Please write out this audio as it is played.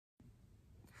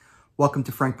Welcome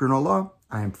to Frank Bruno Law.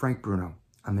 I am Frank Bruno.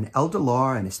 I'm an elder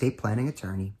law and estate planning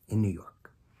attorney in New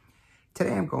York.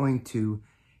 Today I'm going to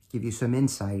give you some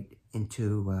insight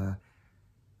into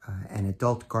an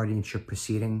adult guardianship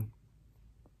proceeding.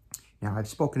 Now, I've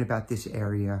spoken about this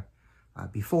area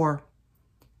before.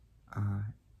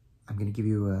 I'm going to give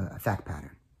you a fact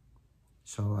pattern.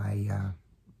 So I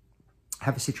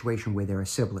have a situation where there are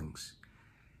siblings.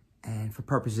 And for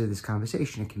purposes of this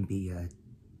conversation, it can be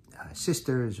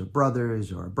sisters or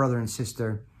brothers or a brother and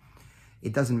sister.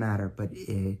 It doesn't matter, but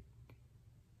it's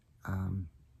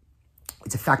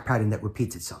a fact pattern that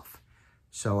repeats itself.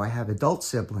 So I have adult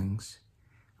siblings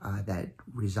that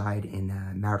reside in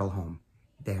a marital home.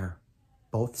 They're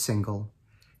both single,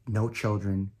 no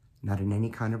children, not in any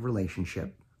kind of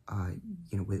relationship,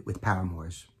 with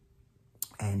paramours,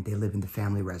 and they live in the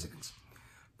family residence.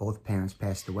 Both parents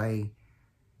passed away.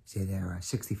 Say they're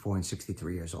 64 and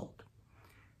 63 years old.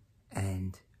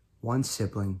 And one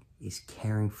sibling is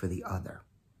caring for the other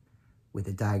with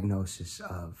a diagnosis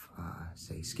of,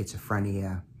 say,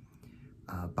 schizophrenia,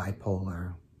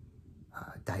 bipolar,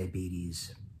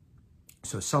 diabetes.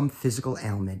 So some physical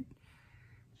ailment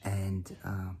and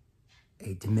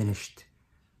a diminished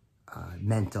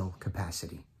mental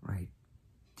capacity, right,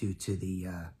 due to the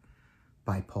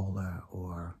bipolar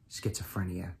or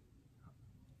schizophrenia,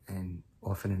 and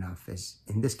often enough, as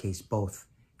in this case, both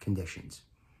conditions.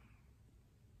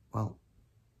 Well,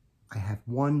 I have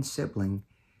one sibling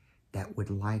that would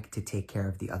like to take care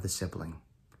of the other sibling.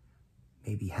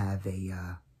 Maybe have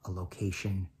a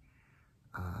location,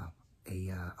 a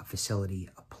facility,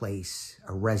 a place,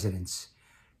 a residence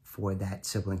for that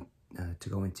sibling to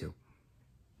go into.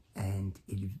 And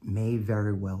it may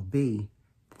very well be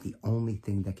that the only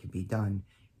thing that can be done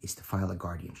is to file a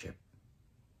guardianship.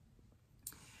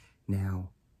 Now,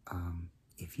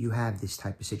 if you have this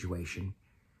type of situation,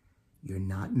 you're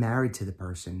not married to the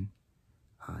person,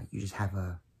 you just have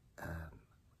a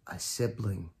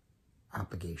sibling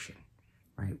obligation,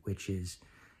 right? Which is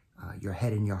your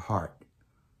head and your heart,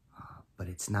 but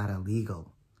it's not a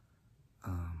legal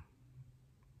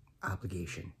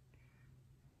obligation.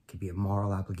 It could be a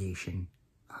moral obligation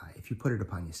if you put it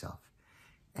upon yourself.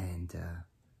 And,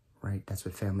 right, that's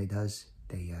what family does.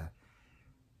 They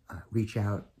reach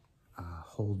out,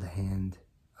 hold the hand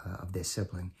of their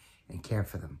sibling and care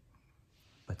for them.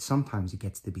 But sometimes it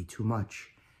gets to be too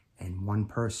much, and one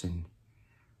person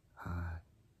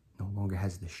no longer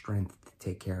has the strength to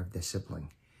take care of their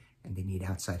sibling, and they need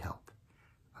outside help.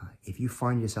 If you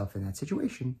find yourself in that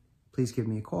situation, please give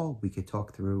me a call. We could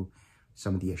talk through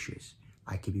some of the issues.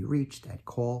 I can be reached at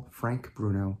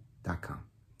callfrankbruno.com.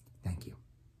 Thank you.